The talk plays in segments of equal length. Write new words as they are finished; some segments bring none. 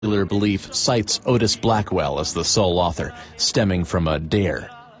Popular belief cites Otis Blackwell as the sole author, stemming from a dare.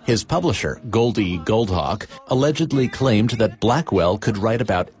 His publisher, Goldie Goldhawk, allegedly claimed that Blackwell could write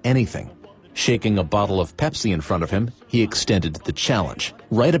about anything. Shaking a bottle of Pepsi in front of him, he extended the challenge.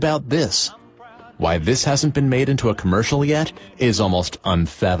 Write about this. Why this hasn't been made into a commercial yet is almost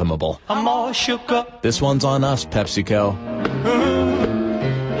unfathomable. I'm all shook up. This one's on us, PepsiCo.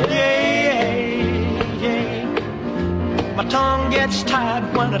 My tongue gets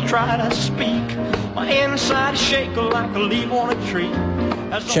tied when I try to speak. My inside shake like a leaf on a tree.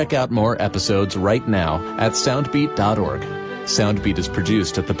 Check out more episodes right now at soundbeat.org. Soundbeat is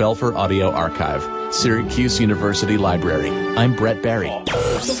produced at the Belfer Audio Archive, Syracuse University Library. I'm Brett Barry.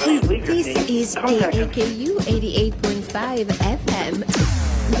 This is KAKU 88.5 FM,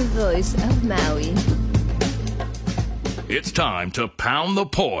 the voice of Maui. It's time to pound the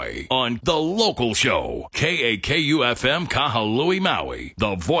poi on The Local Show. KAKU-FM Kahului, Maui,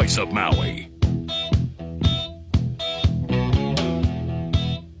 the voice of Maui.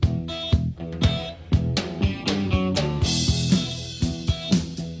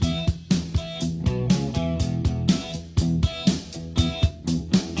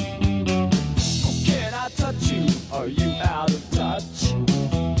 Can I touch you? Are you out of touch?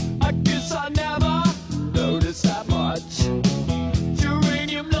 I guess I never noticed that much.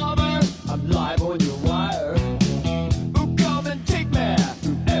 Uranium lover, I'm live on your wire. Oh, come and take me,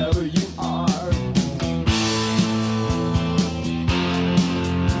 whoever you are.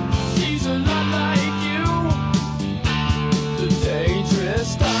 She's a lot like you, the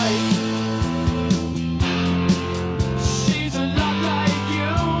dangerous type. She's a lot like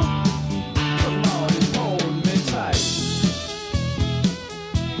you. Come on and hold me tight.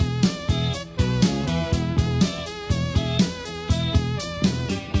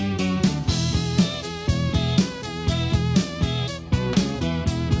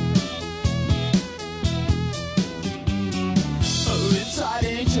 Oh, inside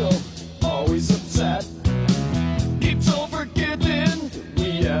angel, always upset. Keeps on forgetting that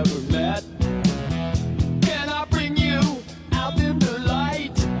we ever met. Can I bring you out in the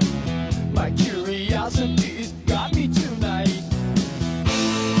light? My curiosity's got me tonight.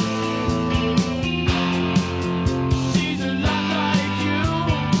 She's a lot like you,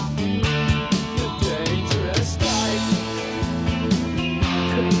 the dangerous type.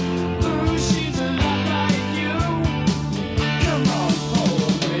 Ooh, she's a lot like you. Come on,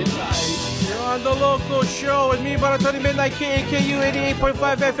 hold me tight. You're on The Local Show with me, Baratoni Midnight, KAKU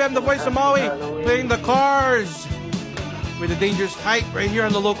 88.5 FM, the voice of Maui, playing the Cars with the Dangerous Hype right here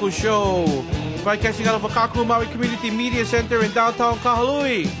on The Local Show. Broadcasting out of Wakaku Maui Community Media Center in downtown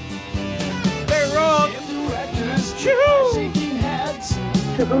Kahului. They rock! Directors Choo-hoo! shaking heads.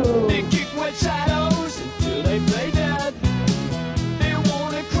 They kick wet shadows until they play dead. They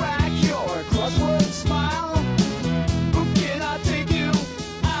wanna crack your crossword smile. Who can I take you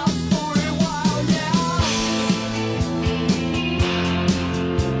out for a while? Yeah.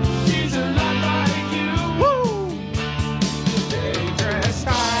 She's a lot like you. Woo! Dangerous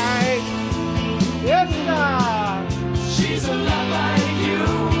Right. Yes, sir! She's a lot like you.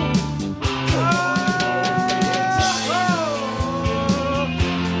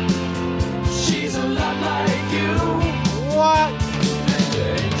 She's a lot like you. What?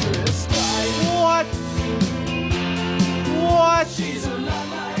 Dangerous type. What? What? She's a lot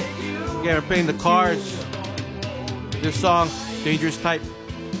like you. Yeah, we're playing the Cars. This song, Dangerous Type.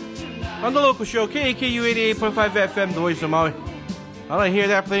 On The Local Show, KAKU 88.5 FM, the voice of Maui. I don't hear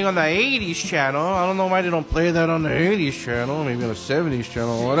that playing on the 80s channel. I don't know why they don't play that on the 80s channel, maybe on the 70s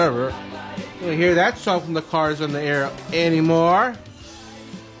channel or whatever. I don't hear that song from the Cars on the air anymore.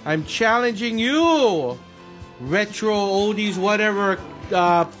 I'm challenging you, retro, oldies, whatever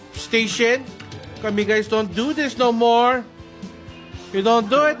station. Come, you guys don't do this no more. You don't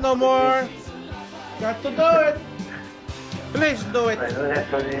do it no more. Got to do it. Please do it.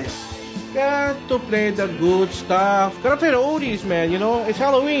 Got to play the good stuff. Gotta play the oldies, man, you know? It's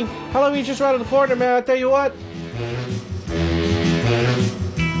Halloween. Halloween's just right around the corner, man. I'll tell you what.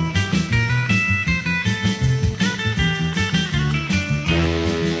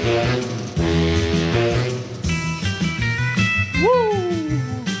 Woo!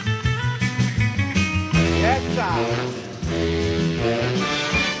 Yes, sir.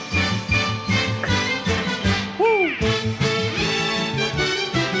 Woo!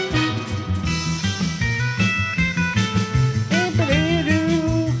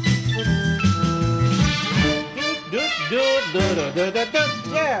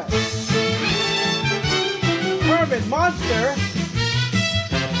 Yeah. Urban Monster.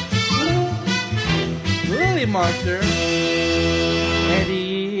 Really Monster.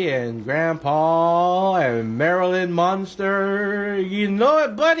 Eddie and Grandpa and Marilyn Monster. You know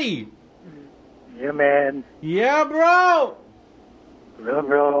it, buddy. Yeah, man. Yeah, bro.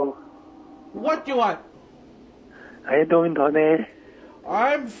 Bro. What you want? How you doing, Tony?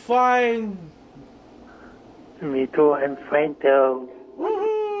 I'm fine. Me too. I'm fine, too.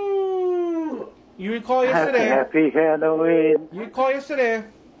 Woohoo! You recall yesterday? Happy Halloween. You recall yesterday?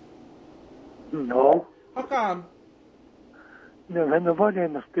 No. How come? There was nobody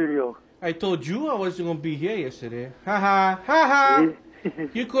in the studio. I told you I wasn't gonna be here yesterday. Ha ha.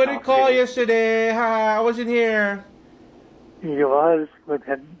 You couldn't call yesterday. Ha, I wasn't here. You was, but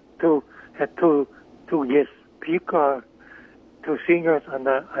had two guest speakers, two singers on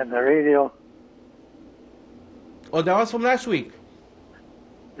the radio. Oh, that was from last week.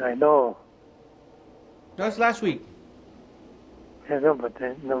 I know. That was last week. I know, but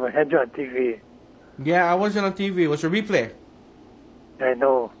I never had you on TV. Yeah, I wasn't on TV. It was a replay. I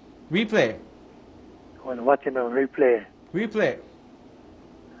know. Replay. I was watching a replay. Replay.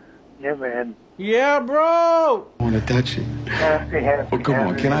 Yeah, man. Yeah, bro. I want to touch it. Happy Oh, come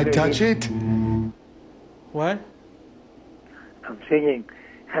on. Can I touch it? What? I'm singing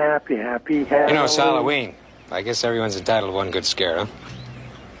Happy Halloween. You know, it's Halloween. I guess everyone's entitled to one good scare, huh?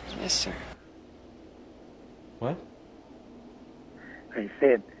 Yes, sir. What? I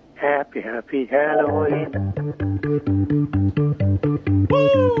said Happy Halloween.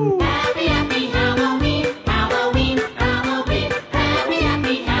 Woo! Happy Halloween, Halloween, Halloween.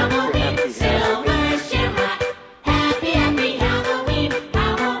 Happy Halloween, Silver Shamrock. Happy Halloween,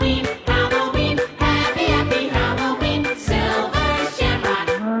 Halloween, Halloween. Happy Halloween, Silver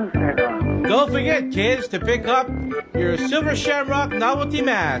Shamrock. Don't forget, kids, to pick up your Silver Shamrock novelty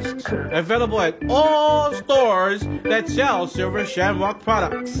masks. Available at all stores that sell Silver Shamrock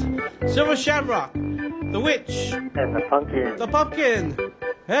products. Silver Shamrock, the witch, And the pumpkin. the pumpkin,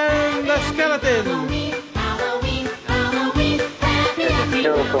 and the skeleton. Halloween, Halloween, happy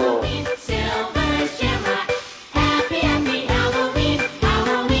Halloween, Silver Shamrock. Happy Halloween,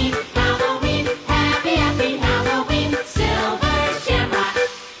 Halloween, Halloween. Happy Halloween, Silver Shamrock.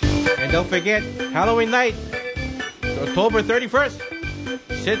 And don't forget, Halloween night, October 31st.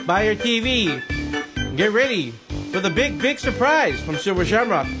 Sit by your TV. Get ready for the big surprise from Silver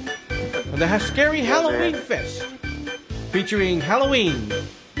Shamrock. And the Scary Halloween Fest. Featuring Halloween.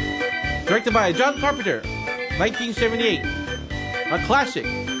 Directed by John Carpenter. 1978. A classic.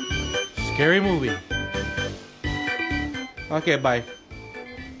 Scary movie. Okay, bye.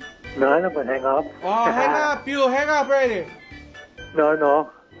 No, but hang up. Oh, hang up, you. Hang up already. No.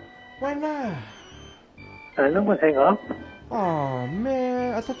 Why not? I know, but hang up. Oh,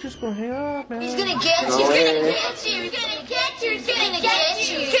 man. I thought you was going to hang up, man. He's gonna get you, he's gonna get you, he's gonna get you, he's gonna get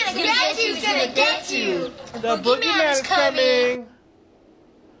you, he's gonna get you, he's gonna get you. The boogeyman is coming.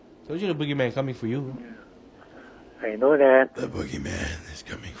 Told you the boogeyman coming for you. I know that. The boogeyman is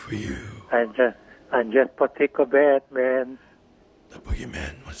coming for you. I'm just particular bad, man. The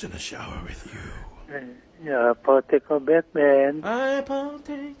boogeyman was in the shower with you. Yeah, particular bad, man. I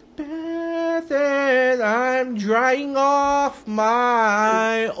take bath and I'm drying off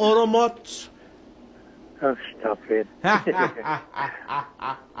my automots. Oh, stop it.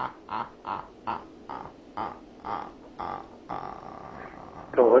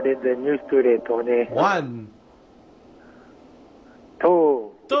 So what is the news today, Tony? 1,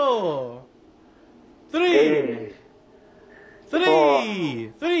 2, 2, 3,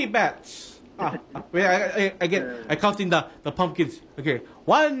 3 bats. Wait, I counting the pumpkins. Okay,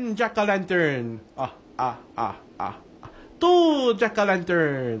 1 jack-o'-lantern. 2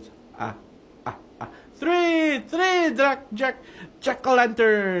 jack-o'-lanterns. 3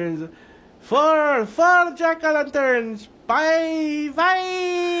 jack-o'-lanterns. 4 jack-o'-lanterns. 5.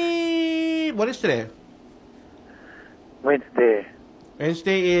 What is today? Wednesday.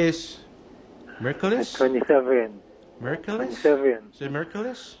 Wednesday is Merciless? 27. Merciless? 27. Is it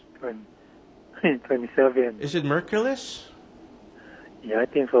Merciless? 27. Is it Merciless? Yeah, I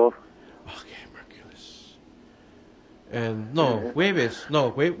think so. Okay, Merciless. And no, Jueves.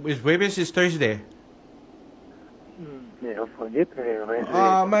 No, Jueves is Thursday. Yeah, forget it.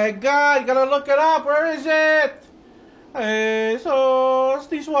 Oh my God! Gotta look it up. Where is it? So it's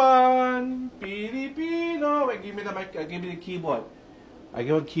this one. Filipino. Wait, give me the mic. Give me the keyboard. I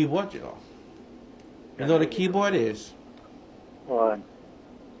give a keyboard. You know. You know what the keyboard is? What?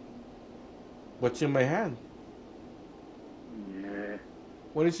 What's in my hand? Yeah.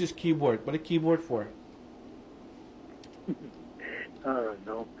 What is this keyboard? What a keyboard for? I don't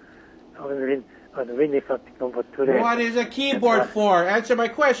know. I'm really something about today. What is a keyboard for? Answer my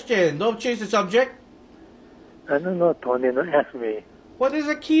question. Don't change the subject. I don't know, Tony. Don't ask me. What is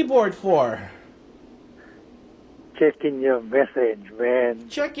a keyboard for? Checking your message, man.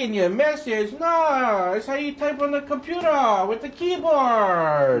 Checking your message? No, it's how you type on the computer with the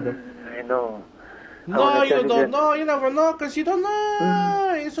keyboard. I know. No, you don't know. You never know because you don't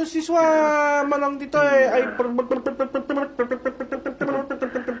know. So siswa manang dito ay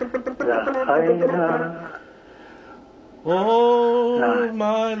oh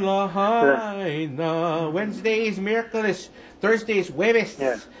my Lahaina. Wednesday is Miraculous. Thursday is Jueves.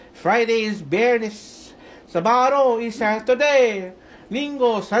 Friday is Viernes. Sabado is Saturday.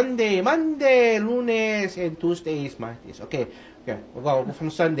 Lingo, Sunday, Monday, Lunes, and Tuesday is Martes. Okay, we'll go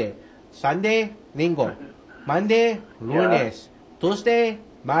from Sunday. Sunday, Lingo. Monday, Lunes. Tuesday,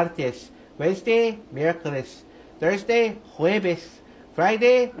 Martes. Wednesday, Miraculous. Thursday, Jueves.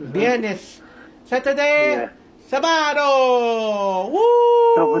 Friday, Viernes. Saturday, Sabado. Woo!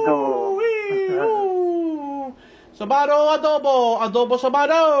 Woo! Sabado, adobo. Adobo,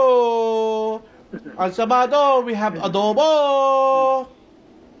 Sabado. On Sabado, we have adobo.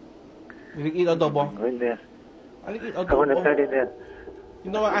 You eat adobo? Goodness. I eat adobo. I want to tell you that.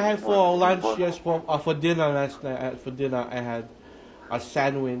 You know what I had for lunch? Yes, for dinner last night. For dinner, I had a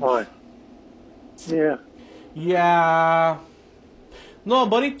sandwich. What? Yeah. Yeah. No,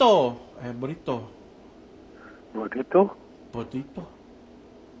 burrito. Burrito. Burrito? Burrito.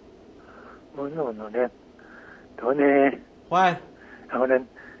 Oh, no, that. Tony. What? I want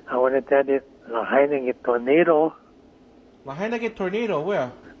to tell you, Lahaina get tornado. Lahaina get tornado?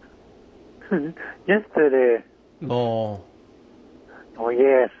 Where? Yesterday. No. Oh,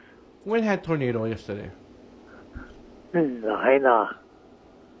 yes. When had tornado yesterday? Lahaina.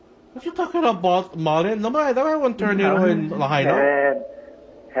 What you talking about, Martin? Nobody want tornado in Lahaina.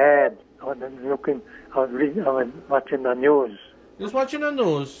 Had. I was watching the news. Just watching the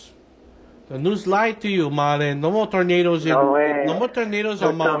news. The news lied to you, Martin. No more tornadoes in. No more tornadoes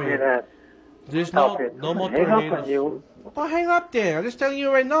on Maui. There's no more tornadoes. Well, hang up there. I'm just telling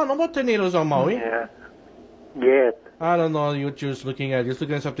you right now. No more tornadoes on Maui. Yeah. Yes. I don't know. You're just looking at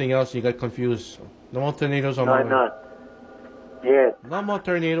something else. You got confused. No more tornadoes on Maui. No, not. Yes. No more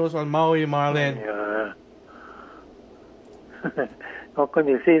tornadoes on Maui, Marlin. Yeah. How can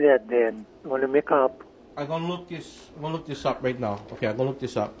you say that then? Want to make up? I'm gonna look this up right now. Okay, I'm gonna look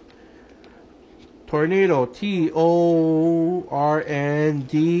this up. Tornado, Tornado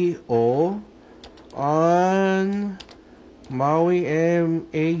on Maui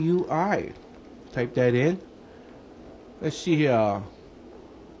Maui. Type that in. Let's see here.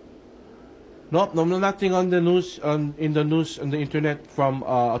 Nope, no, nothing on the news, on the internet from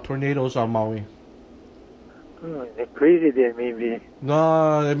tornadoes on Maui. Oh, they're crazy there, maybe.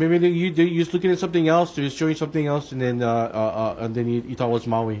 No, maybe you're just looking at something else. They're showing something else, and then you thought it was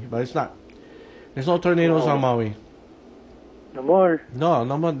Maui, but it's not. There's no tornadoes on Maui. No more? No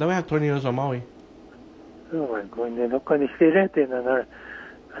more. Don't have tornadoes on Maui. Oh my goodness! How can you say that in on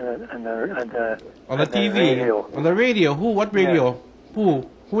the TV? Radio. On the radio? Who? What radio? Yeah.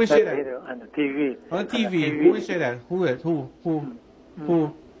 Who is it? On the TV. On the TV. Who is that? Who?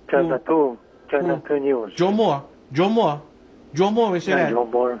 Channel 2. Channel 2 News. Joe Moore is that? Joe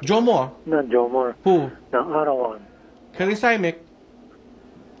Moore. Joe Moore. Not Joe Moore. Who? The other one. Kelly Simek.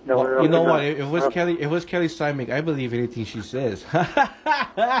 No, well, you know what? If it was Kelly Simek, I believe anything she says. Yeah,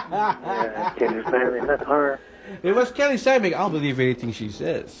 Kelly Simek, not her. If it was Kelly Simek, I'll believe anything she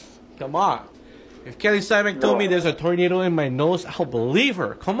says. Come on. If Kelly Simek told me there's a tornado in my nose, I'll believe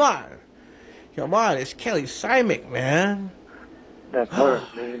her. Come on. It's Kelly Simek, man. That's her.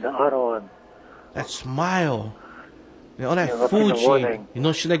 The other one. That smile. You know, that food she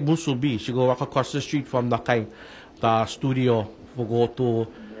like musubi. She go walk across the street from the studio. We'll go to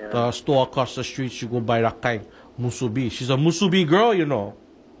the store across the street. She go buy rakai musubi. She's a musubi girl, you know.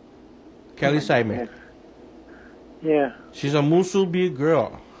 Kelly Simek. Yeah. She's a musubi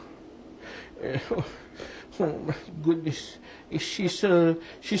girl. Oh my goodness. She's so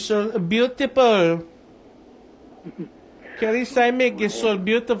beautiful. Kelly Simek is so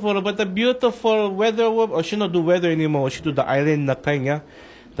beautiful, but the beautiful weather. Oh, she don't do weather anymore. She do the island na kanya,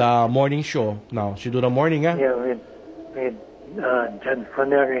 the morning show now. She do the morning, yeah. Yeah, with John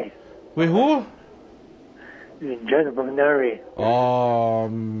Bonari. With who? With John Bonari. Oh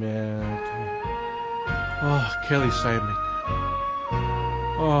man. Oh, Kelly Simek.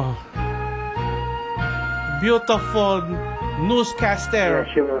 Oh, beautiful newscaster.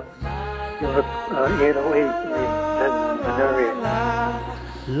 Yeah, she was 808 with John Bonari.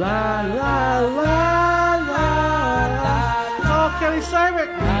 La la la la la. Oh, Kelly Simek.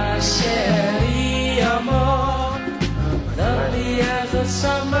 Lovely as a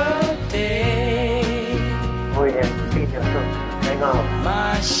summer day. Oh yeah, hang on.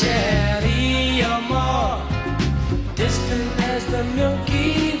 My Shelly, you're more distant as the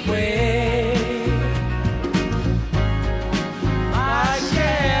Milky Way. My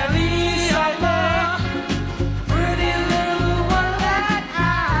Shelly, you're more pretty little one that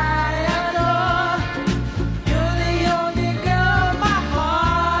I adore. You're the only girl my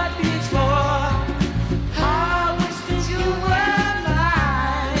heart beats for. I wish that you were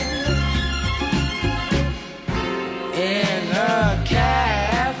mine. In a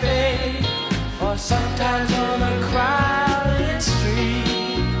cafe, or sometimes on a crowded street.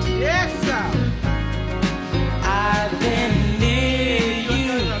 Yes, sir. I've been near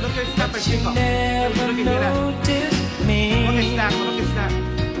you, Look at snap but you never Look at that. noticed Look at me. snap. Look at snap.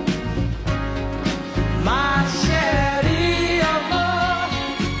 My Shelly, amor,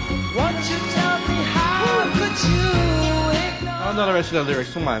 won't you tell me how could you ignore I don't know the rest of the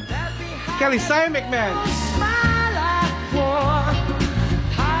lyrics. Come on. Kelly Simon, man. the smile I wore?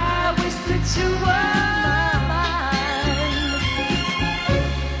 I wish that you were mine.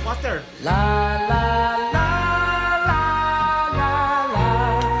 Water. La la la la la la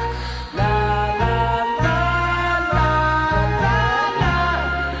la la la la la.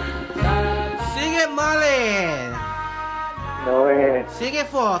 Sing it, Molly. No, Sing it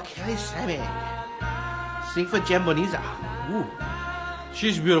for Kelly Simon. Sing for Jen Bonita. Ooh.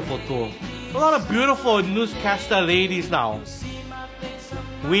 She's beautiful too. A lot of beautiful newscaster ladies now.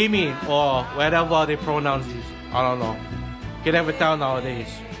 Women or whatever they pronounce it. I don't know. Can never tell nowadays.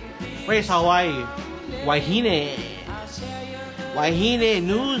 Where's Hawaii? Wahine. Wahine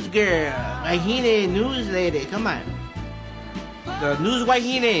news girl. Wahine news lady. Come on. The news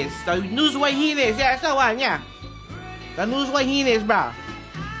Wahines. The news Wahines. Yeah, that's the one, yeah. The news Wahines, bro.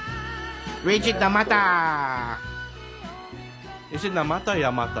 Bridget Namata. Is it Namata or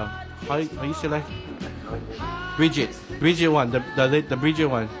Yamata? How you say like? Bridget. Bridget one. The Bridget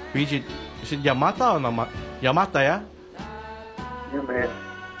one. Bridget. Is it Yamata or Namata? Yamata, yeah? yeah, man.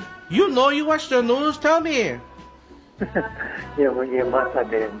 You know, you watch the news. Tell me. Yeah, well, yeah, Mata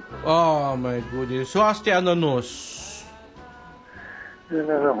then. Oh my goodness. So I stay on the news.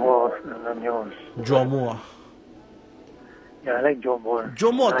 Another horse, another news. Joe Moore. Yeah, I like Joe Moore.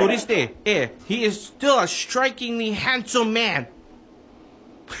 Joe Moore, to this day, he is still a strikingly handsome man.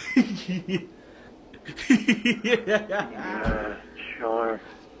 Sure.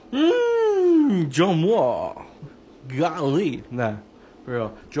 Joe Moore. Golly. Nah, for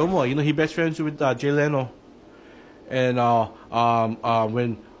real. Joe Moore, you know, he best friends with Jay Leno. And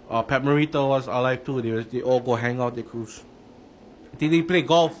when Pat Morita was alive too, they all go hang out, they cruise. Did they play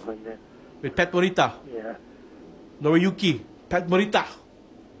golf with Pat Morita? Yeah. Noriyuki. Pat Morita.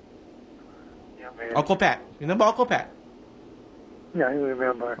 Yeah, man. Uncle Pat. You remember Uncle Pat? Yeah, I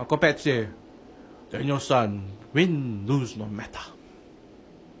remember. Uncle Pat say, Daniel son, win, lose, no matter.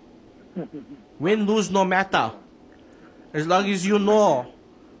 Win, lose, no matter. As long as you know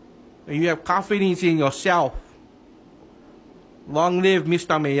and you have confidence in yourself. Long live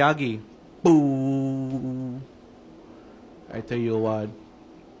Mr. Miyagi. Boo. I tell you what.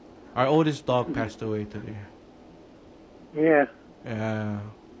 Our oldest dog passed away today. Yeah. Yeah.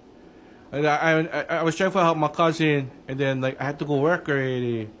 And I was trying to help my cousin, and then like I had to go work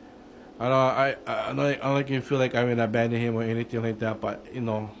already. I don't can feel like I'm gonna abandon him or anything like that, but you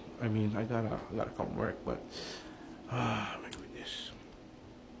know, I mean, I gotta come work. But my goodness.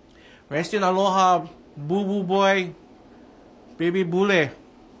 Rest in aloha, boo boo boy, baby bule.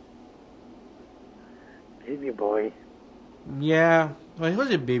 Baby boy. Yeah, well, he was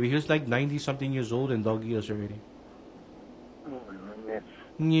a baby. He was like 90 something years old and dog years already. Oh, my goodness.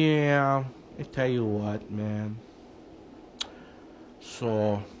 Yeah, I tell you what, man.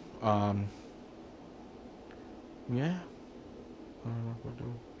 So, yeah.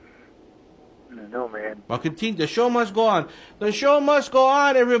 I know, man. But continue. The show must go on. The show must go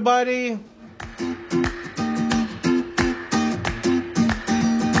on, everybody.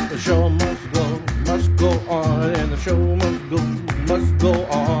 The show must go on, and the show must go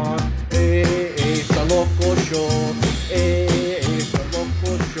on. Hey, it's the local show. Hey, it's the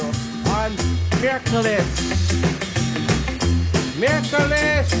local show on Miraculous.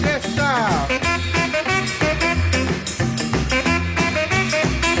 Miraculous, yes, sir.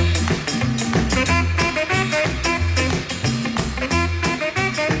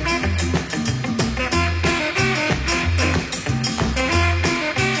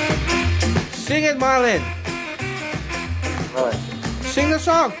 Sing it, Marlon. What? Sing the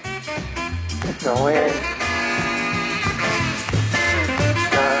song. No way.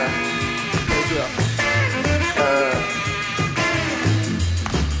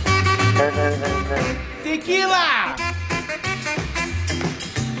 Tequila.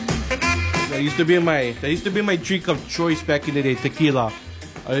 used to be my drink of choice back in the day. Tequila.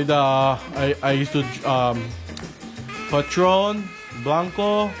 I used to Patron,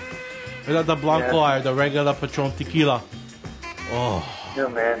 Blanco. Without the Blanco, I had the regular Patron tequila. Oh. Yeah,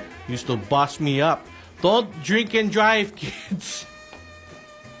 man. Used to boss me up. Don't drink and drive, kids.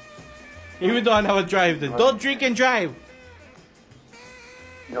 Even though I never drive, don't drink and drive.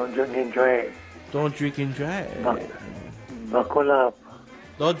 Don't drink and drive. Don't drink and drive. Buckle up.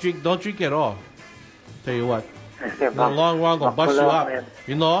 Don't drink at all. Tell you what. I said, In the long run, gonna bust you up. man.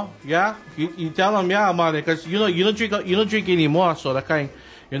 You know, yeah. You tell them, yeah, man, because you don't drink anymore. So that kind,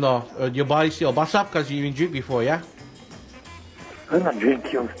 your body still bust up because you didn't drink before, yeah. I'm not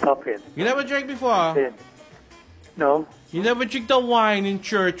drinking. Stop it. You never drank before. No. You never drink the wine in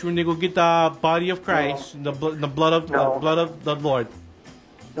church when they go get the body of Christ, the blood of the Lord.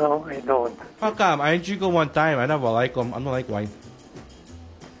 No, I don't. How come? I drink it one time. I never like them. I don't like wine.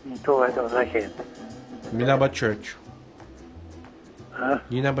 Me too. I don't like it. You never church. Huh?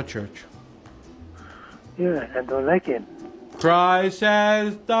 You never church. Yeah, I don't like it. Christ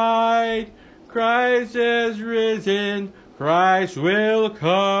has died. Christ has risen. Christ will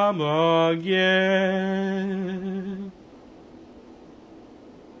come again.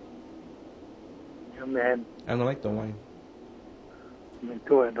 Yeah, man. I don't like the wine. Me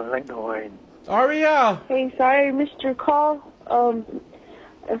too. I don't like the wine. Aria! Hey, sorry I missed your call. I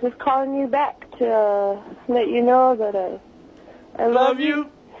was just calling you back to let you know that I love you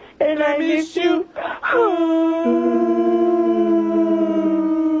and I miss you.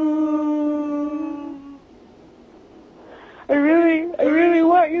 I really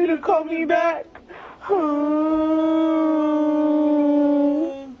want you to call me back.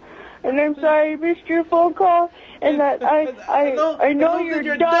 And I'm sorry I missed your phone call, and that I know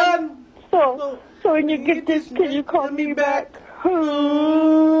you're done. So when you get this, can you call me back? I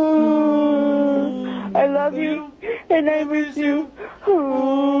love you and I miss you.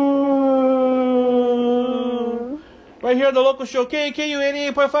 Right here on the local show, KKU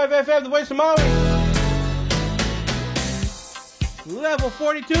 88.5 FM, the voice of Maui. Level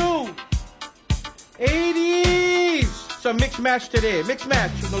 42. 80s. So mixed match today. Mixed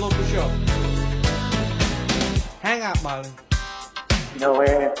match on the local show. Hang out, Molly. No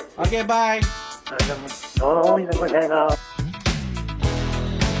way. Okay, bye. No, you're not going to hang out.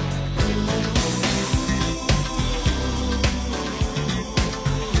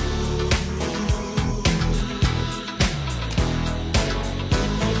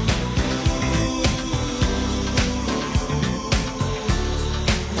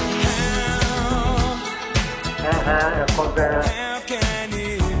 How can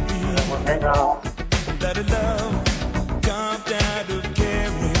it be that a love carved out of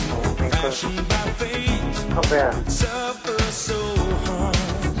caring, fashioned by fate, suffer so hard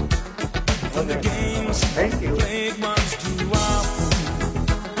from the games played once too often,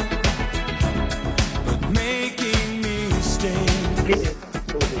 but making mistakes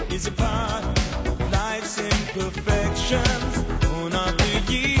is a part of life's imperfections. On all the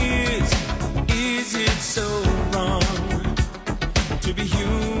years, is it so wrong to be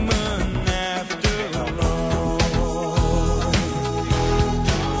human after all?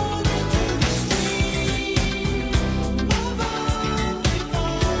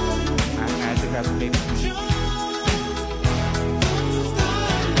 I think that's maybe.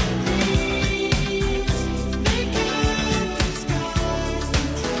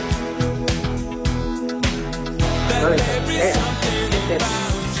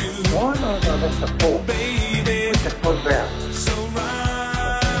 No, that's the full. It's the full bell. So right,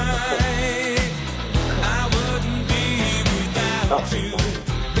 I wouldn't be without you,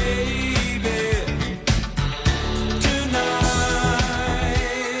 baby. Tonight,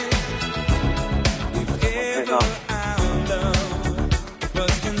 if ever our love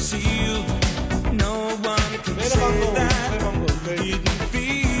was concealed, no one could say that we didn't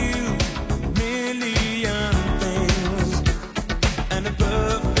feel a million things and a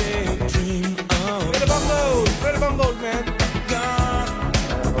perfect dream of Ready bongos, man. gone,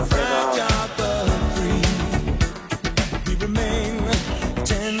 fragile but free. We remain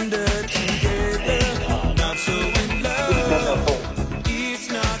tender together, not so in love. It's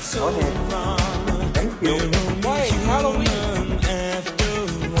not so wrong. We're only human after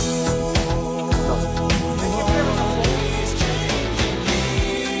all. It's changing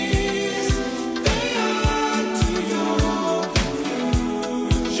years, they add to your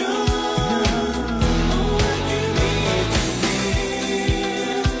confusion.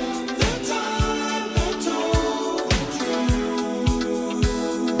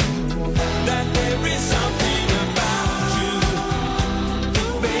 That there is something about you,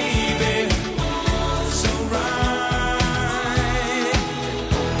 baby,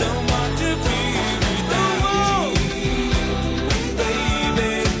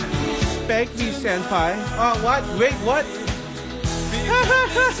 pie. What? Wait, what?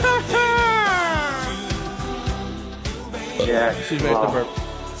 Yeah. She's ready to burp.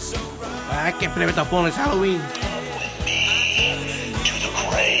 I can't play with the phone. It's Halloween.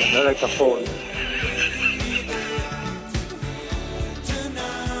 Not like the phone.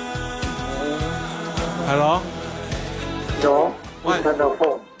 Hello? No. What? Put on the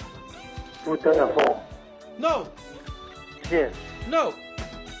phone. Put on the phone. No. Yes. No.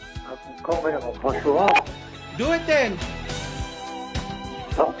 I'm calling for sure. Do it then.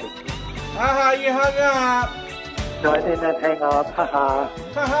 Okay. Haha, you hung up. No, I did not hang up. Haha.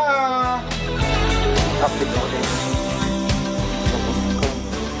 Haha. Happy morning.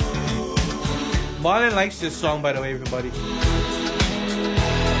 Marlon likes this song, by the way, everybody.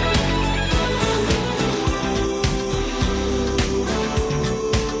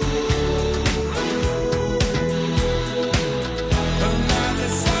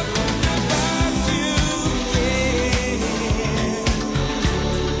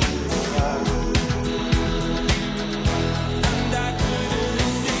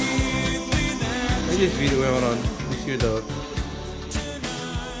 This video went on. Let's hear the.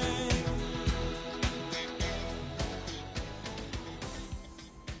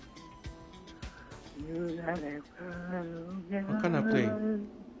 What can I play?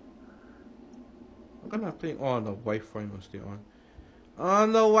 What can I play? Oh, the Wi-Fi must stay on.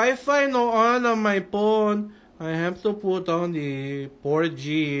 On the Wi-Fi, no on my phone. I have to put on the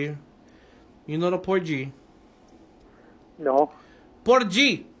 4G. You know the 4G? No.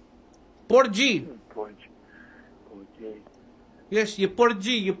 4G. 4G. 4G. Yes, you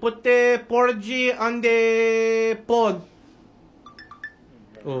 4G. You put the 4G on the phone.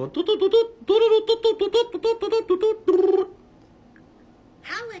 Oh.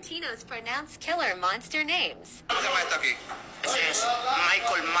 How Latinos pronounce killer monster names. Michael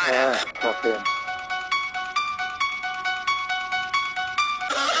Mara. Okay.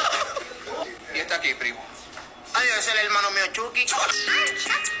 Y está aquí, primo. Ay, debe ser el hermano mío, Chucky.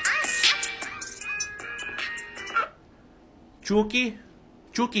 Chucky?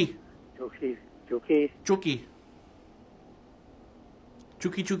 Chucky. Chucky. Chucky. Chucky.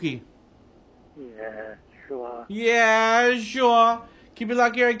 Chucky Chucky. Yeah, sure. Yeah, sure. Keep it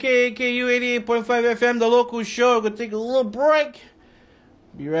locked here at KAKU 88.5 FM, the local show. We're going to take a little break.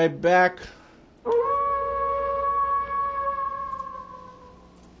 Be right back.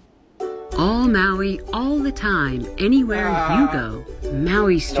 All Maui, all the time, anywhere you go.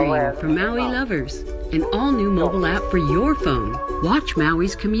 Maui Stream for Maui lovers. An all-new mobile app for your phone. Watch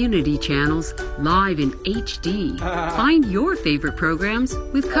Maui's community channels live in HD. Find your favorite programs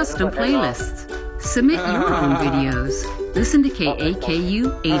with custom playlists. Submit your own videos. Listen to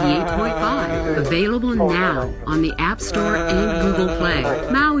KAKU 88.5. Available now on the App Store and Google Play.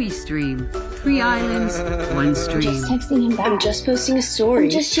 Maui Stream. 3 islands, 1 stream. Just texting him back. I'm just posting a story. I'm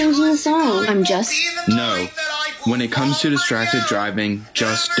just changing the song. I'm just... No. When it comes to distracted driving,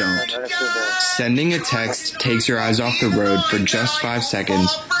 just don't. Sending a text takes your eyes off the road for just 5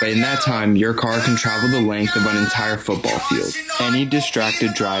 seconds, but in that time, your car can travel the length of an entire football field. Any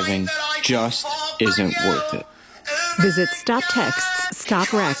distracted driving just isn't worth it. Visit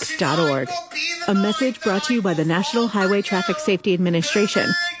StopTextsStopWrecks.org. A message brought to you by the National Highway Traffic Safety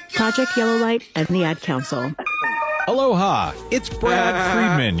Administration, Project Yellow Light, and the Ad Council. Aloha, it's Brad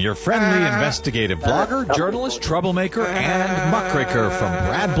Friedman, your friendly investigative blogger, journalist, troublemaker, and muckraker from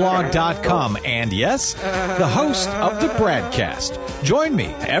bradblog.com, and yes, the host of the Bradcast. Join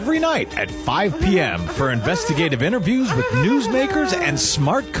me every night at 5 p.m. for investigative interviews with newsmakers and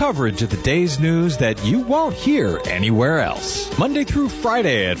smart coverage of the day's news that you won't hear anywhere else. Monday through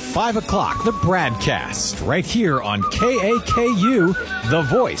Friday at 5 o'clock, the Bradcast, right here on KAKU, the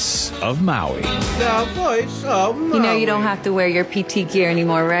voice of Maui. The voice of Maui. You know you don't have to wear your PT gear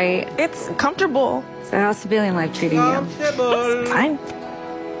anymore, right? It's comfortable. So how's civilian life treating you? It's fine.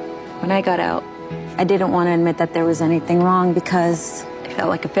 When I got out, I didn't want to admit that there was anything wrong because I felt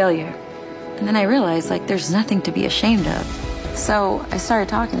like a failure. And then I realized, there's nothing to be ashamed of. So I started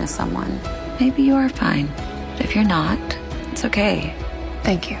talking to someone. Maybe you are fine. But if you're not, it's okay.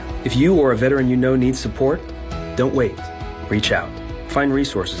 Thank you. If you or a veteran you know needs support, don't wait. Reach out. Find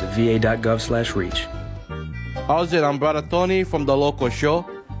resources at va.gov/reach. How's it? I'm Brother Tony from the local show.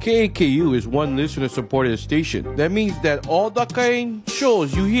 KAKU is one listener-supported station. That means that all the kind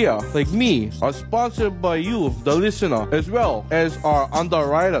shows you hear, like me, are sponsored by you, the listener, as well as our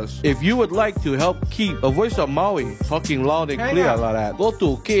underwriters. If you would like to help keep the voice of Maui talking loud and clear like that, go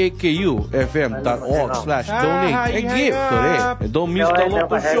to kakufm.org/donate and give today. And don't miss the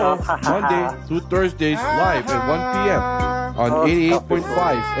local show Monday through Thursdays live at 1 p.m. on 88.5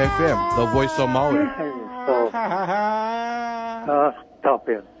 FM, the voice of Maui. Stop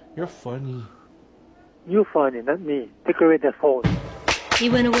it. You're funny. You funny, not me. Take away the phone. He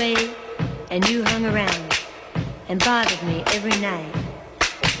went away, and you hung around and bothered me every night.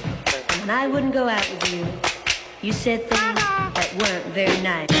 And when I wouldn't go out with you, you said things that weren't very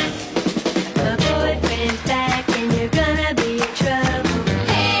nice. My boyfriend's back, and you're gonna be in trouble.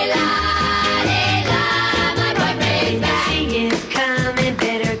 Hey, la, my boyfriend's back. When you see him coming,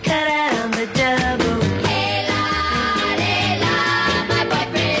 better cut out on the double. Hey, la, my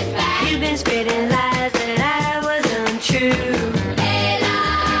boyfriend's back. You've been spreading lies that I was untrue. Hey,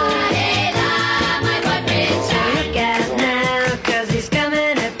 la, my boyfriend's back. So look out now, 'cause he's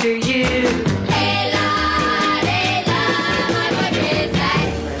coming after you. Hey, la, my boyfriend's back.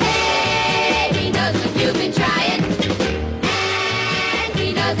 Hey, he knows what you've been trying, and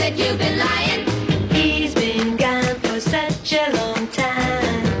he knows that you've been lying. He's been gone for such a long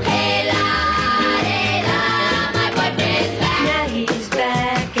time. Hey, la, my boyfriend's back. Now he's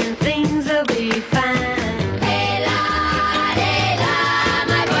back and things will be fine. Hey, la,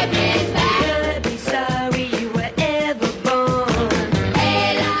 my boyfriend's back. You're gonna be sorry you were ever born.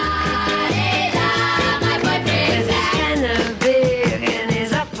 Hey, la, my boyfriend's back. 'Cause he's kinda big and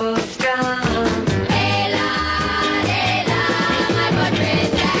he's awful strong. Hey, la, my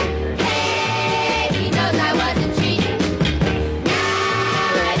boyfriend's back. Hey, he knows I wasn't cheating.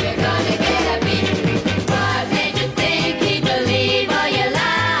 Now you're gonna get a beating. What made you think he'd believe all your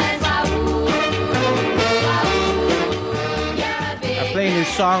lies? I'm playing this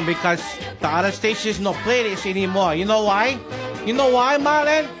song because the other stations don't play this anymore. You know why? You know why,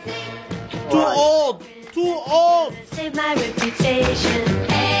 Marlon? Too old. Too old. Save my reputation.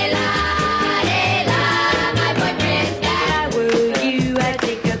 Hey, la, my boyfriend's back. If I were you, I'd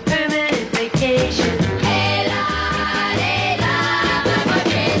take a permanent vacation. Hey, la, my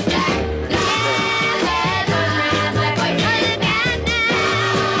boyfriend's back. My boyfriend's back now.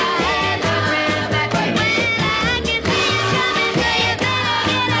 My boyfriend's back. I can see you coming, so you better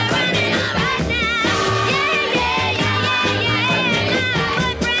get up running right now.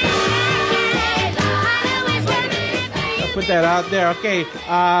 I'll put that out there. Okay.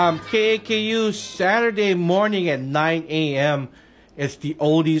 KAKU Saturday morning at 9 a.m. It's the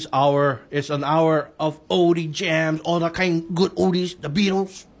oldies hour. It's an hour of oldie jams. All the kind of good oldies. The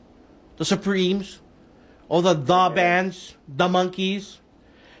Beatles. The Supremes. All the bands. The Monkeys.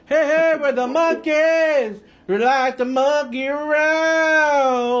 Hey, hey, we're the Monkeys. We like to monkey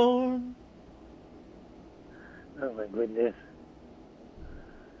around. Oh my goodness.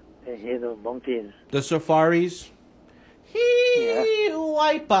 I hear the monkeys. The Safaris.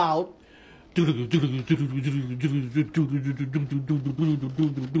 Wipe out. You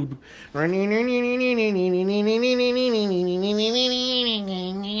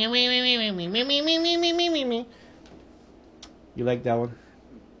like that one?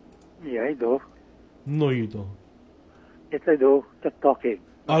 Yeah, I do. No, you don't. Yes, I do. Just talking.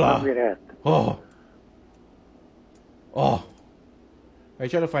 Allah. Tell me that. Oh. I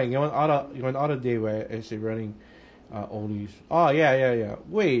try to find you an auto day where it's running oldies. Oh yeah.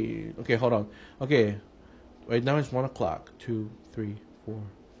 Wait. Okay, hold on. Okay. Right now it's 1 o'clock. 2, 3, 4,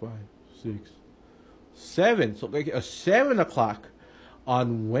 5, 6, 7. So like 7 o'clock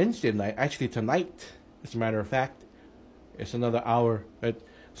on Wednesday night. Actually tonight, as a matter of fact. It's another hour. Right?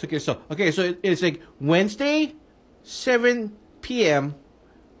 So it's like Wednesday, 7 p.m.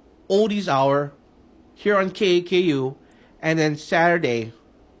 oldies hour here on KAKU, and then Saturday,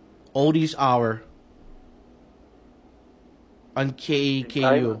 oldies hour on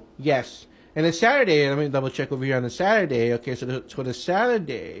KAKU. Yes. And then Saturday, let me double check over here on the Saturday. Okay, so the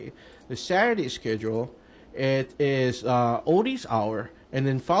Saturday schedule, it is oldies hour, and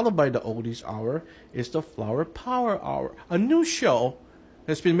then followed by the oldies hour is the Flower Power Hour, a new show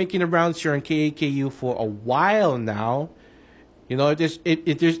that's been making the rounds here on KAKU for a while now. You know,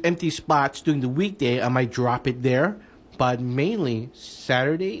 if there's empty spots during the weekday, I might drop it there. But mainly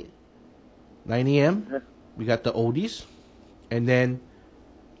Saturday, 9 a.m. We got the oldies, and then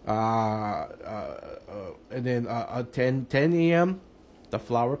 10 a.m. the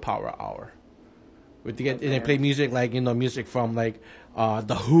Flower Power Hour. And they play music like music from like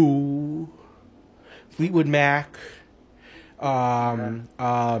The Who, Fleetwood Mac.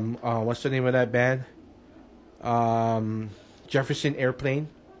 What's the name of that band? Jefferson Airplane.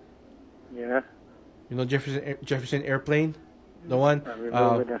 Yeah. You know Jefferson Airplane, the one. I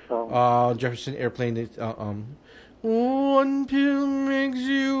remember that song. Jefferson Airplane. Is, one pill makes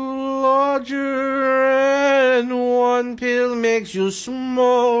you larger, and one pill makes you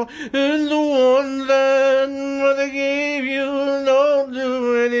small, and the one that mother gave you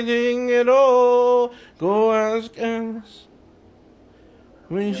it all. Go ask us.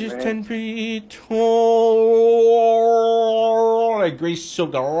 When she's 10 feet tall. Like Grace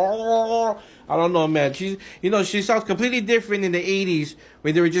Silk. I don't know, man. She sounds completely different in the 80s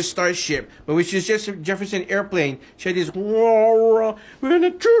when they were just Starship. But when she was just Jefferson Airplane, she had this. When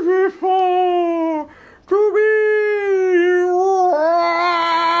the truth is hard to be.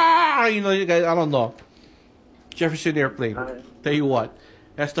 You guys, I don't know. Jefferson Airplane. Tell you what.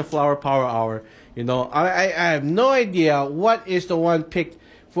 That's the Flower Power Hour. I have no idea what is the one picked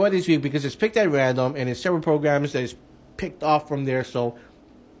for this week because it's picked at random and it's several programs that is picked off from there. So,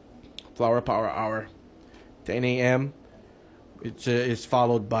 Flower Power Hour, 10 a.m. It's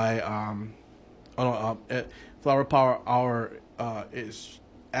followed by Flower Power Hour is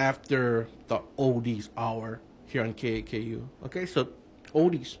after the Oldies Hour here on KAKU. Okay, so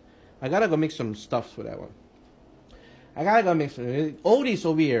Oldies. I gotta go make some stuff for that one. I gotta go make some oldies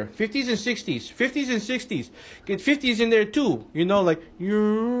over here. 50s and 60s. 50s and 60s. Get 50s in there too. Like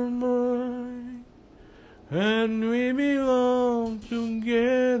you're mine and we belong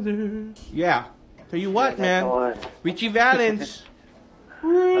together. Yeah. Tell you what, man. Richie Valens.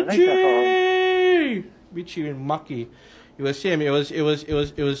 Richie and Mucky. It was him. It was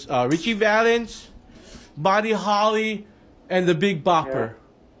Richie Valens, Buddy Holly, and the Big Bopper.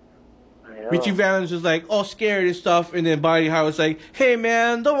 Richie Valens was like all scared and stuff, and then Buddy Holly was like, "Hey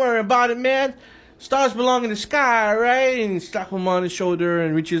man, don't worry about it, man. Stars belong in the sky, right?" And he slapped him on his shoulder,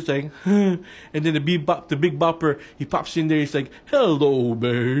 and Richie's like, and then the Big Bopper, he pops in there. He's like, "Hello,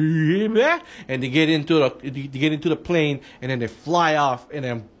 baby," and they get into the plane, and then they fly off, and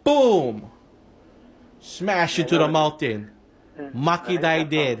then boom, smash into the mountain. Mucky died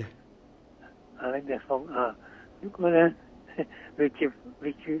dead. I like that song. You call that Richie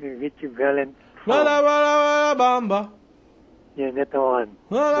Valens. Bamba. Yeah, that's the one.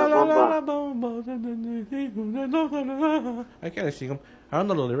 I can't sing them. I don't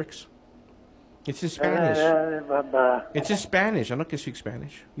know the lyrics. It's in Spanish. It's in Spanish. I don't can speak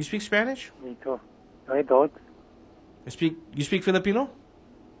Spanish. You speak Spanish? Me too. I don't. You speak Filipino?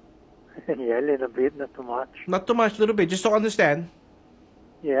 Yeah, a little bit, not too much. Not too much, a little bit, just to understand.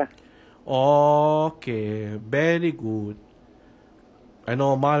 Yeah. Okay, very good. I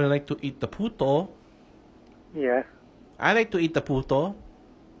know Mali like to eat the puto. Yeah. I like to eat the puto.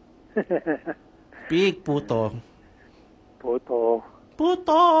 Big puto. Puto.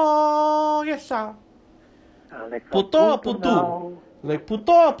 Puto. Yes, sir. Like puto or putu? Like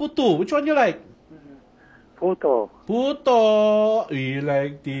puto or putu? Which one you like? Puto. Puto. We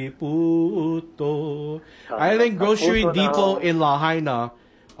like the puto. Island Grocery Depot in Lahaina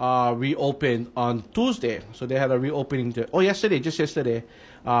reopened on Tuesday. So they had a reopening. Just yesterday.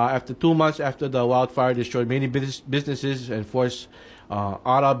 After 2 months after the wildfire destroyed many businesses and forced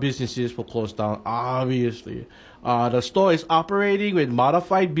other businesses were closed down, obviously. The store is operating with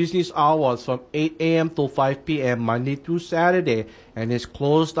modified business hours from 8 a.m. to 5 p.m. Monday through Saturday, and is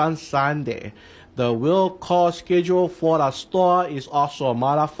closed on Sunday. The will call schedule for the store is also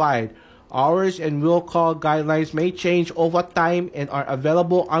modified. Hours and will call guidelines may change over time and are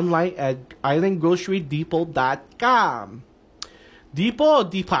available online at islandgrocerydepot.com. Depot or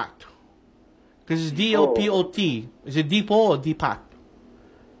Depot? Because it's D-O-P-O-T. Is it Depot or Depot?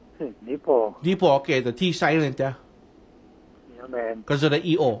 Depot. Depot, okay. The T silent there. Yeah, man. Because of the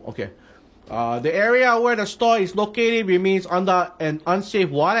E-O, okay. The area where the store is located remains under an unsafe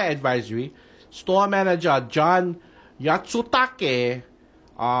water advisory. Store manager John Yatsutake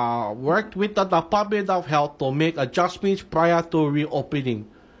worked with the Department of Health to make adjustments prior to reopening.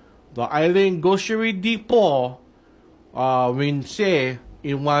 The Island Grocery Depot when say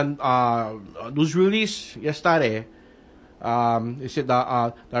in one news release yesterday, they said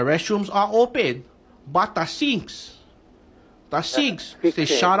the restrooms are open, but the sinks stay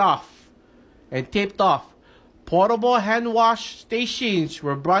shut off and taped off. Portable hand wash stations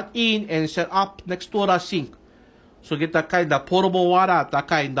were brought in and set up next to the sink. So get that kind of portable water, that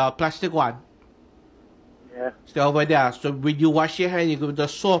kind of plastic one. Yeah. Stay over there. So when you wash your hand, you go with the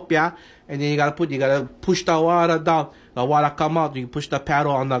soap, yeah, and then you gotta push the water down. The water come out. You push the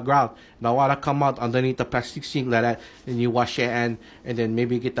paddle on the ground. The water come out underneath the plastic sink like that. Then you wash your hand, and then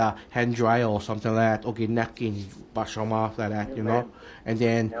maybe get a hand dryer or something like that. Okay, napkin, wash them off like that, you know. And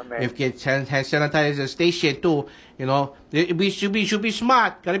then if get hand sanitizer station too, you know, we should be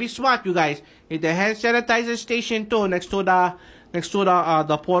smart. Gotta be smart, you guys. If the hand sanitizer station too next to the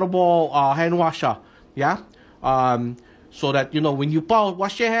portable hand washer, yeah. So that when you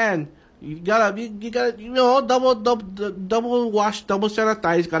wash your hand, you gotta double wash, double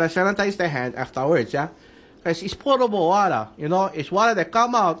sanitize. Gotta sanitize the hand afterwards, yeah. Because it's potable water, you know. It's water that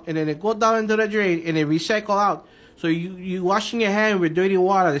come out and then it go down into the drain and it recycle out. So you washing your hand with dirty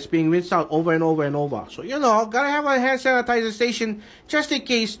water that's being rinsed out over and over and over. So you know, gotta have a hand sanitizer station just in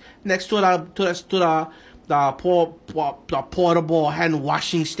case next to the portable hand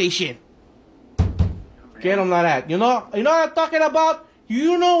washing station. Get them like that. You know what I'm talking about?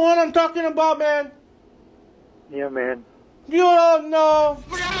 You know what I'm talking about, man? Yeah, man. You don't know.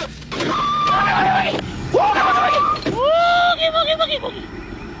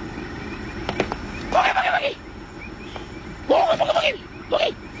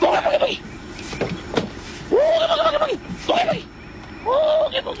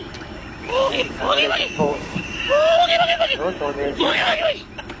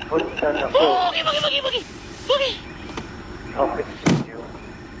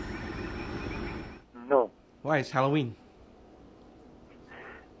 No. Why? It's Halloween.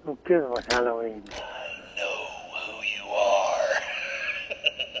 Who cares about Halloween?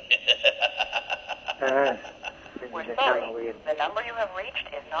 We're sorry. The number you have reached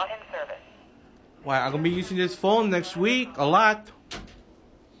is not in service. Why? I'm gonna be using this phone next week a lot.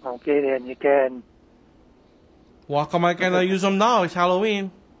 Okay, then you can. Well, come I cannot use them now? It's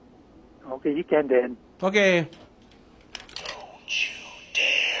Halloween. Okay, you can then. Okay.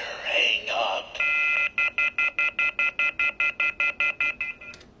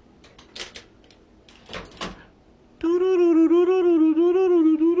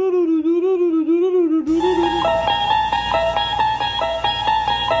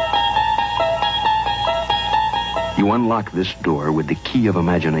 You unlock this door with the key of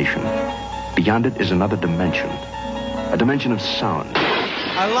imagination. Beyond it is another dimension. A dimension of sound.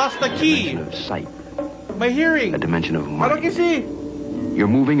 I lost the key. A dimension of sight. My hearing. A dimension of mind. I don't get see. You're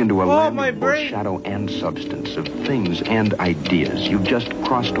moving into a land my of both brain. shadow and substance, of things and ideas. You've just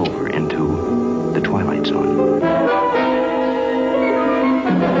crossed over into the Twilight Zone.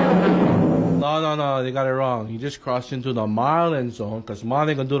 No, they got it wrong. You just crossed into the Marlin Zone, because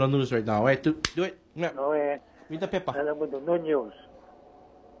Marlin gonna do the news right now. Wait, do it. No, Read the paper. I'm going to do no news.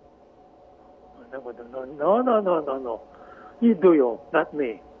 I'm going to do no. You do you, not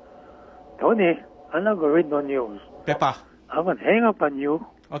me. Tony, I'm not going to read no news. Peppa. I'm going to hang up on you.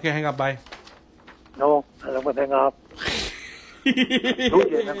 Okay, hang up, bye. No, I'm not going to hang up.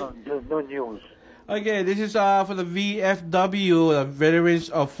 I'm not going to do no news. Okay, this is for the VFW, the Veterans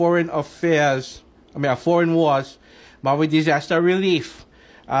of Foreign Affairs. Foreign Wars, Maui Disaster Relief.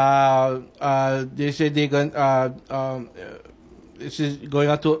 They said they're going. This is going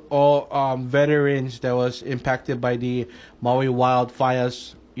out to all veterans that was impacted by the Maui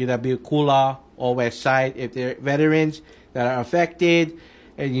wildfires, either be Kula or West Side. If they're veterans that are affected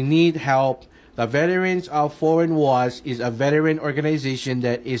and you need help, the Veterans of Foreign Wars is a veteran organization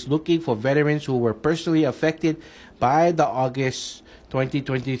that is looking for veterans who were personally affected by the August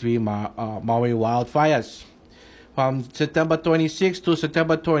 2023 Maui wildfires. From September 26th to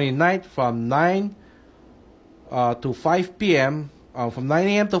September 29th, from 9 to 5 p.m., from 9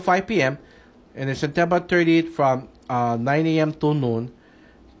 a.m. to 5 p.m., and then September 30th from 9 a.m. to noon.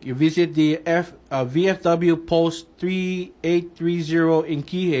 You visit the VFW Post 3830 in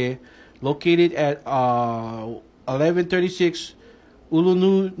Kihei, located at 1136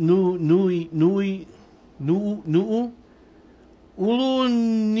 Uluniu,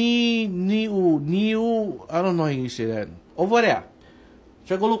 I don't know how you say that. Over there.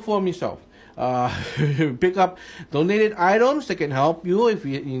 So go look for them yourself. Pick up donated items that can help you if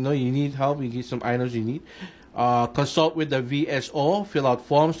you need help. You get some items you need. Consult with the VSO. Fill out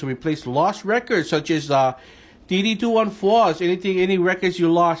forms to replace lost records such as TD214s. Any records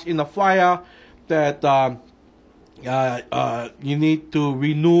you lost in the fire that you need to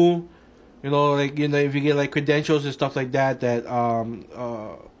renew. If you get like credentials and stuff like that, I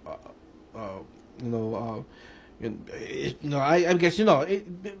guess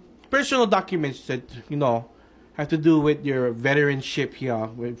personal documents that have to do with your veteranship here,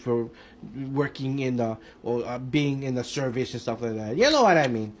 for working in the or being in the service and stuff like that. You know what I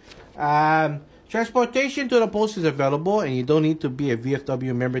mean? Transportation to the post is available, and you don't need to be a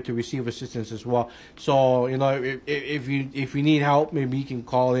VFW member to receive assistance as well. So if you need help, maybe you can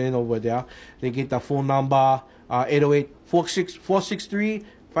call in over there. They get the phone number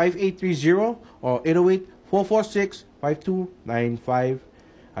 808-463-5830 or 808-446-5295.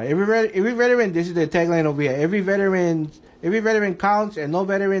 Every veteran, this is the tagline over here. Every veteran counts, and no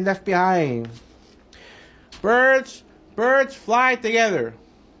veteran left behind. Birds fly together.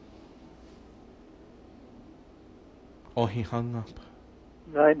 Oh, he hung up.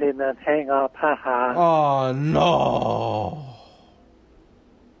 No, I did not hang up. Haha. Oh no.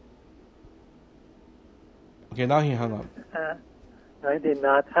 Okay, now he hung up. No, I did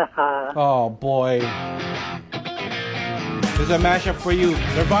not. Haha. Oh boy. There's a mashup for you.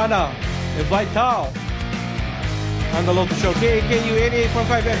 Nirvana and Vital on the local show. KAKU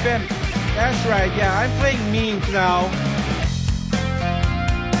 88.5 FM. That's right, yeah. I'm playing memes now.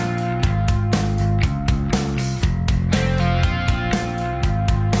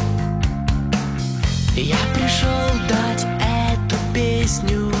 Я пришел дать эту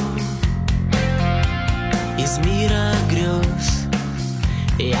песню из мира грез.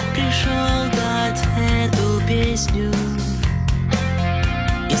 Я пришел дать эту песню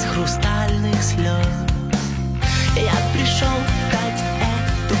из хрустальных слез. Я пришел дать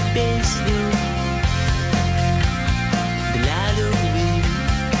эту песню для любви.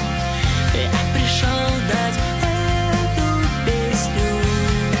 Я пришел дать эту песню.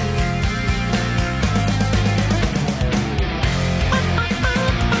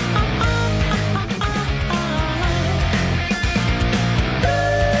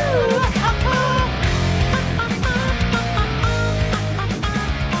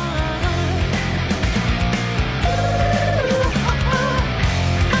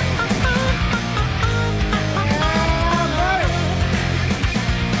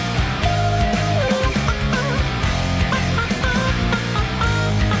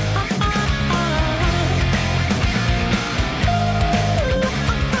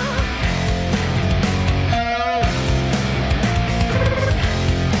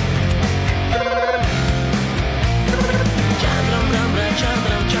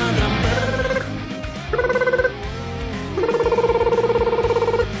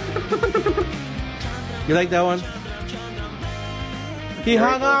 You like that one? He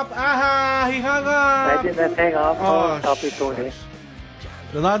hung up. Aha! He hung up. I did not hang up. Oh, Copy Tony.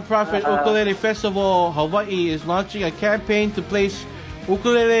 The non-profit Ukulele Festival Hawaii is launching a campaign to place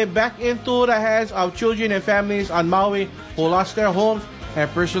ukulele back into the hands of children and families on Maui who lost their homes and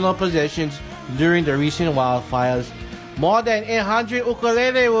personal possessions during the recent wildfires. More than 800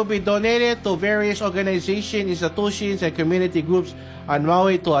 ukulele will be donated to various organizations, institutions, and community groups on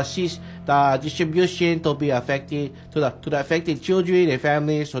Maui to assist the distribution to be affected to the affected children and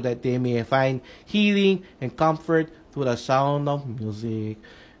families so that they may find healing and comfort through the sound of music.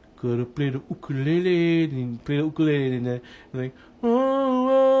 Gotta play the ukulele, and play the ukulele, and then like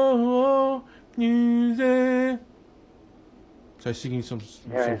oh, music. So singing some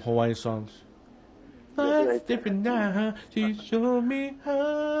Hawaiian songs. Life's different now. She showed me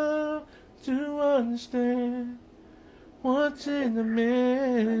how to understand what's in the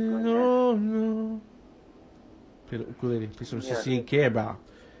middle. Oh no. Play the ukulele. Play some CC Care about.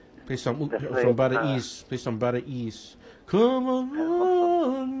 Play some from Brother East. Play some Brother East. Come on, come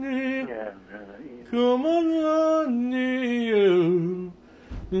on,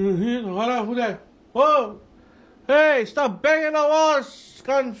 hold on, who that? Whoa! Hey, stop banging the walls!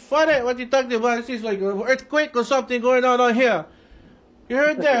 Can't find it. What you talking about? It seems like an earthquake or something going on here. You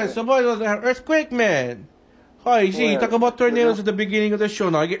heard that? Somebody was an earthquake, man. Oh, you see, you talk about tornadoes at the beginning of the show.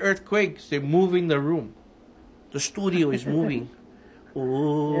 Now I get earthquakes. They're moving the room. The studio is moving.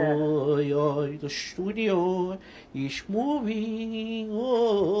 Oh, the studio is moving.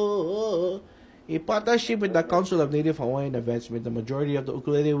 Oh. In partnership with the Council of Native Hawaiian Advancement, the majority of the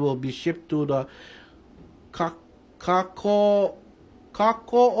ukulele will be shipped to the Kako'o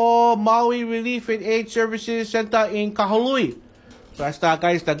Maui Relief and Aid Services Center in Kahului. So that's the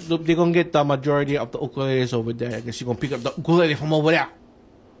guys that they're gonna get the majority of the ukuleles over there. I guess you're gonna pick up the ukulele from over there.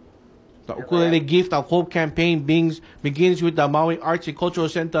 The Ukulele Gift of Hope campaign begins with the Maui Arts and Cultural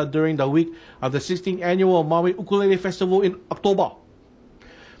Center during the week of the 16th annual Maui Ukulele Festival in October.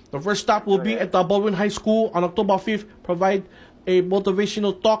 The first stop will be at the Baldwin High School on October 5th. Provide a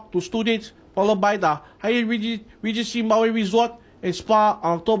motivational talk to students, followed by the Hyatt Regency Maui Resort and Spa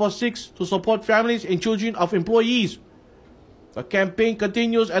on October 6th to support families and children of employees. The campaign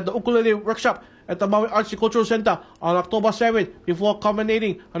continues at the Ukulele Workshop at the Maui Arts and Cultural Center on October 7th before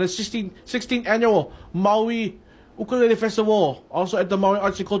culminating on the 16th annual Maui Ukulele Festival, also at the Maui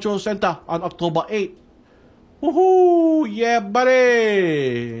Arts and Cultural Center on October 8th. Woohoo! Yeah,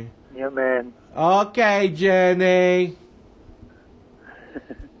 buddy! Yeah, man. Okay, Jenny.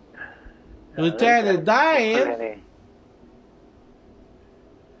 Lieutenant Diane.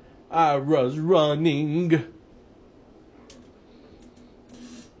 I was running.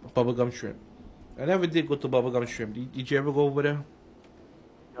 Bubblegum Shrimp. I never did go to Bubblegum Shrimp. Did you ever go over there?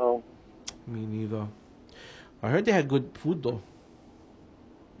 No. Me neither. I heard they had good food though.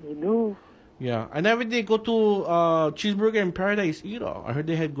 You knew? Yeah. I never did go to Cheeseburger in Paradise either. I heard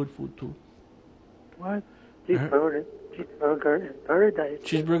they had good food too. What? Cheeseburger in Paradise?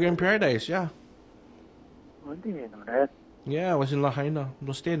 Cheeseburger in Paradise, yeah. When do you know that? Yeah, I was in Lahaina.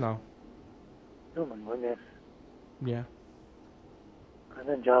 No stay now. Oh my goodness. Yeah. And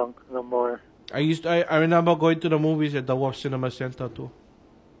then junk, no more. I remember going to the movies at the Wharf Cinema Center too.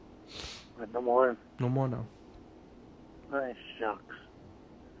 But no more. No more now. Nice shucks.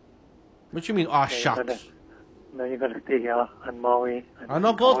 What you mean, shucks? Now you gotta stay here on Maui. I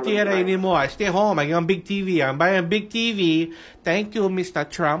don't go theater anymore. I stay home. I get on big TV. I'm buying a big TV. Thank you, Mr.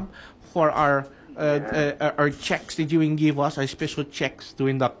 Trump, for our checks that you can give us, our special checks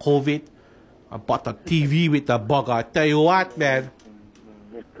during the COVID. I bought a TV with the bugger. I tell you what, man.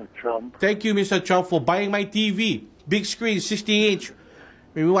 Mr. Trump. Thank you, Mr. Trump, for buying my TV. Big screen, 60-inch.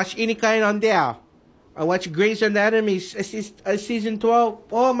 We watch any kind on there. I watch Grey's Anatomy, season 12.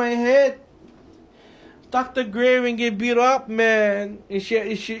 Oh, my head. Dr. Gray get beat up, man. And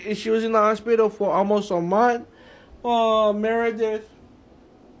she was in the hospital for almost a month. Oh, Meredith.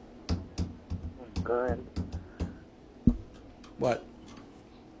 Good. What?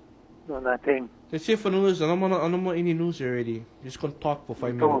 No, nothing. That's it for news. I don't want any news already. Just gonna talk for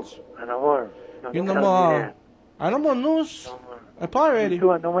 5 minutes. No more. You no more. I don't want news. I already.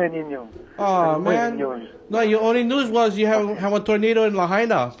 No more any news. Oh, man. No, your only news was you have a tornado in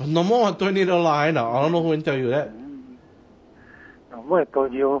Lahaina. But no more tornado in Lahaina. I don't know who can tell you that. No more, I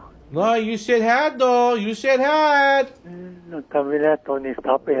told you. No, you said had though. You said had. No, tell me that, Tony.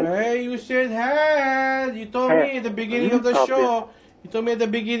 Stop it. Hey, you said had. You told me at the beginning of the show. You told me at the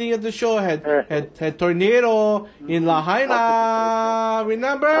beginning of the show had tornado in Lahaina.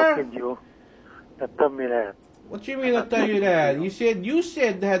 Remember? How can you? Not tell me that. What you mean I tell you that? You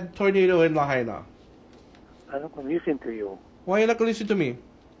said had tornado in Lahaina. I'm not going to listen to you. Why you not going to listen to me?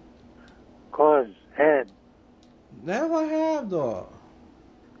 Cause had. Never have though.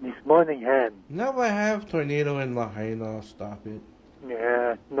 This morning had. Never have tornado in Lahaina. Stop it.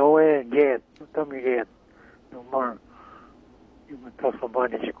 Yeah, no way, get. Don't tell me get. No more. You can tell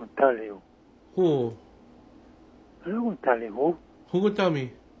somebody, she can tell you. Who? I don't want to tell you who. Who would tell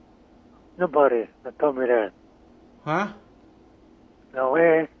me? Nobody. Don't tell me that. Huh? No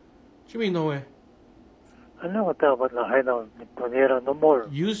way. What you mean no way? I'm not going to tell about Lahaina tornado no more.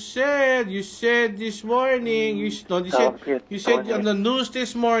 You said this morning. You said on the news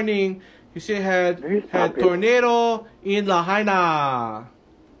this morning. You said had tornado in Lahaina.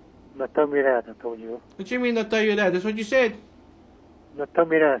 Not tell me that. I told you. What you mean not tell you that? That's what you said. Not tell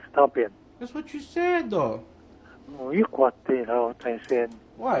me that. Stop it. That's what you said though. Oh, you cut it out. I said.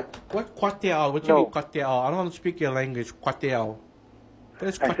 What? What cut it out? What you mean cut it out? I don't want to speak your language. Cut it out. I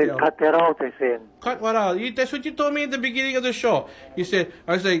said cut it out. I said. Cut what out? That's what you told me at the beginning of the show. You said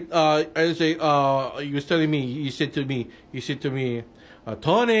you was telling me. You said to me,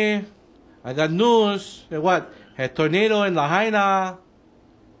 Tony, I got news. What? Had tornado in Lahaina.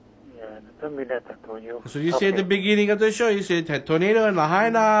 Tell me that, I told you. So you said at the beginning of the show, you said had tornado in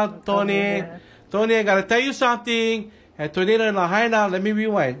Lahaina, Tony. Tony, I gotta tell you something. Had tornado in Lahaina. Let me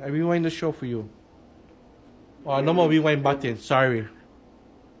rewind. I rewind the show for you. Oh, no more rewind button. Sorry.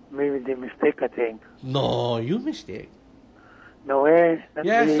 Maybe they mistake, I think. No, you mistake. No way.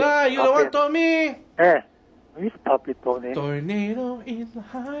 Yes, sir. You the one told me. Hey, you stop it, Tony. Tornado in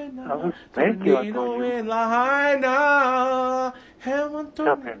Lahaina. Thank you, Tornado in Lahaina. Heaven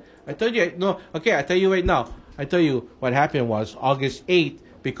tornado. I told you. No, okay, I tell you right now. I tell you what happened was August 8th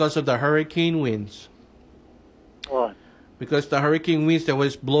because of the hurricane winds. What? Because the hurricane winds that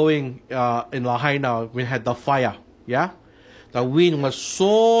was blowing in Lahaina, we had the fire. Yeah? The wind was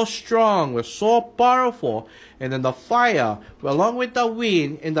so strong, was so powerful, and then the fire, along with the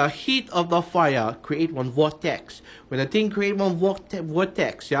wind and the heat of the fire, create one vortex. When the thing create one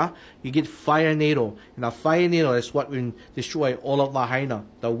vortex, yeah, you get fire tornado, and a fire tornado is what will destroy all of Lahaina.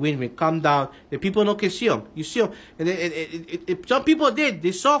 The wind will come down. The people don't can see them. You see them, and some people did.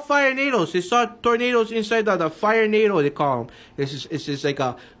 They saw fire tornadoes. They saw tornadoes inside the fire tornado. They call them. It's just like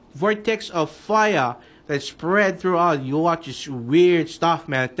a vortex of fire that spread throughout. You watch this weird stuff,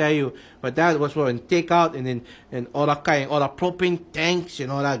 man, I tell you. But that was what and take out and all the propane tanks and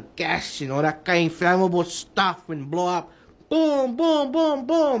all that gas and all that kind of flammable stuff and blow up. Boom, boom, boom,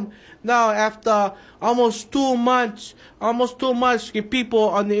 boom. Now after almost 2 months, get people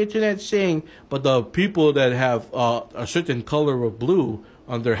on the internet saying, but the people that have a certain color of blue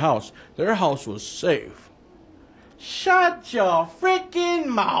on their house was safe. Shut your freaking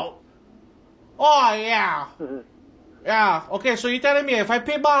mouth. Oh, yeah. Yeah. Okay, so you're telling me if I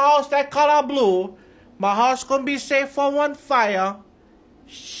paint my house that color blue, my house gonna be safe from one fire?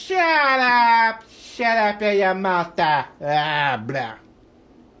 Shut up. Shut up in your mouth there. Ah, blah.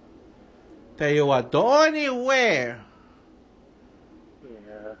 Tell you what, the only way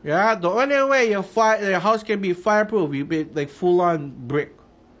Yeah, the only way your house can be fireproof, you be like full on brick.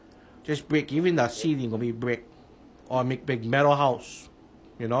 Just brick. Even the ceiling gonna be brick. Or make big metal house.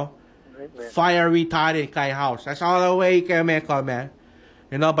 You know? Right, man. Fire retardant kind of house. That's all the way you can make it, man.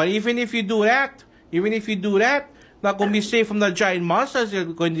 You know, but even if you do that, not gonna be safe from the giant monsters that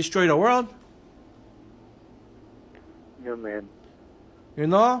are going to destroy the world. Yeah, man. You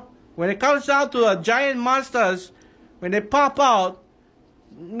know? When it comes down to giant monsters, when they pop out,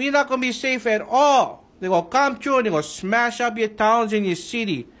 we're not gonna be safe at all. They're gonna come through and they're gonna smash up your towns and your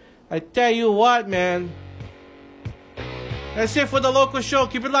city. I tell you what, man. That's it for the local show.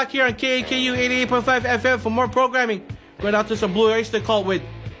 Keep it locked here on KAKU 88.5 FM for more programming. Going out to some Blue Oyster Cult with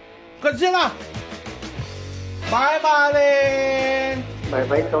Godzilla. Bye, Marlin.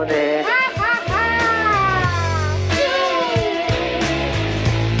 Bye-bye, Tony.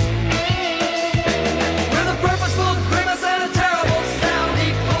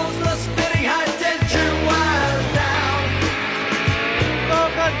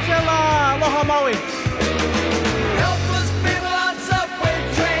 Aloha Maui. Helpless people on subway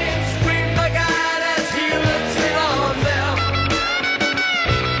trains scream by God as he looks in on them.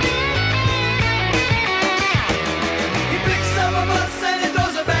 He picks up a bus and he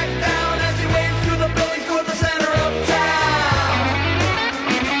throws it back down as he waves through the buildings toward the center of town.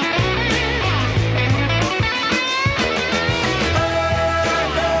 Oh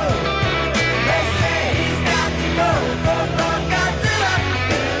no, they say he's got to go, Godzilla.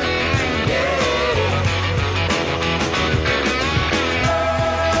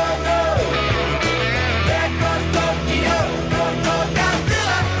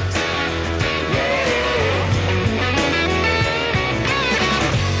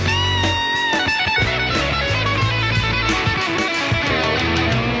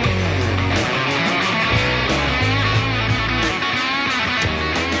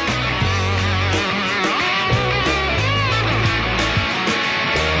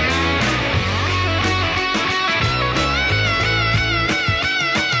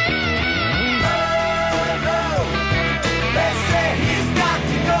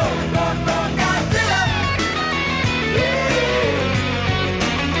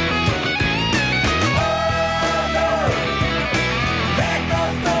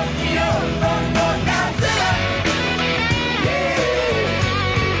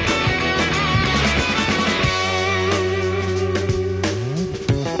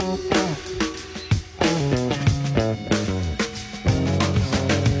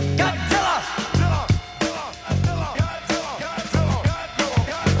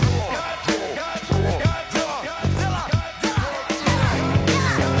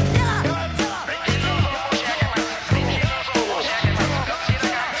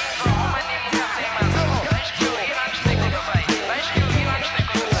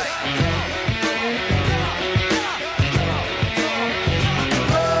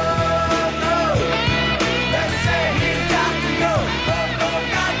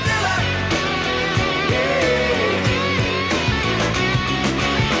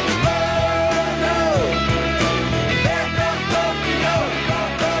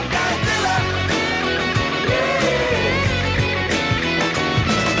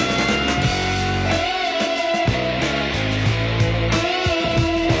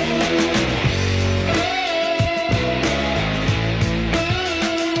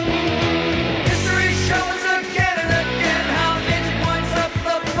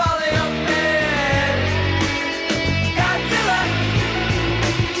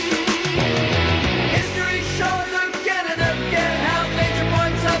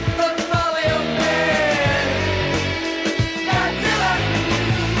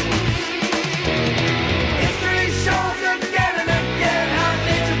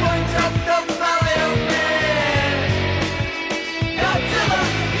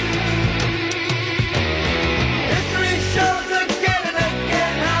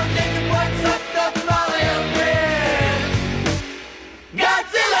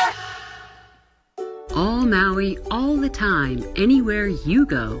 All Maui, all the time, anywhere you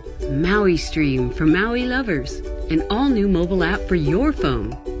go. Maui Stream for Maui lovers. An all-new mobile app for your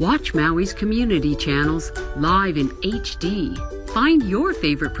phone. Watch Maui's community channels live in HD. Find your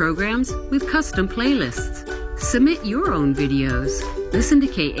favorite programs with custom playlists. Submit your own videos. Listen to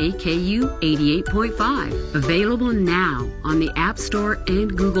KAKU 88.5. Available now on the App Store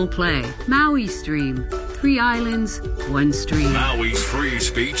and Google Play. Maui Stream. 3 islands, 1 stream. Maui's free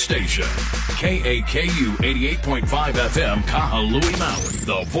speech station. KAKU 88.5 FM, Kahului, Maui.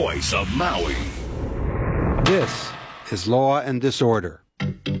 The voice of Maui. This is Law and Disorder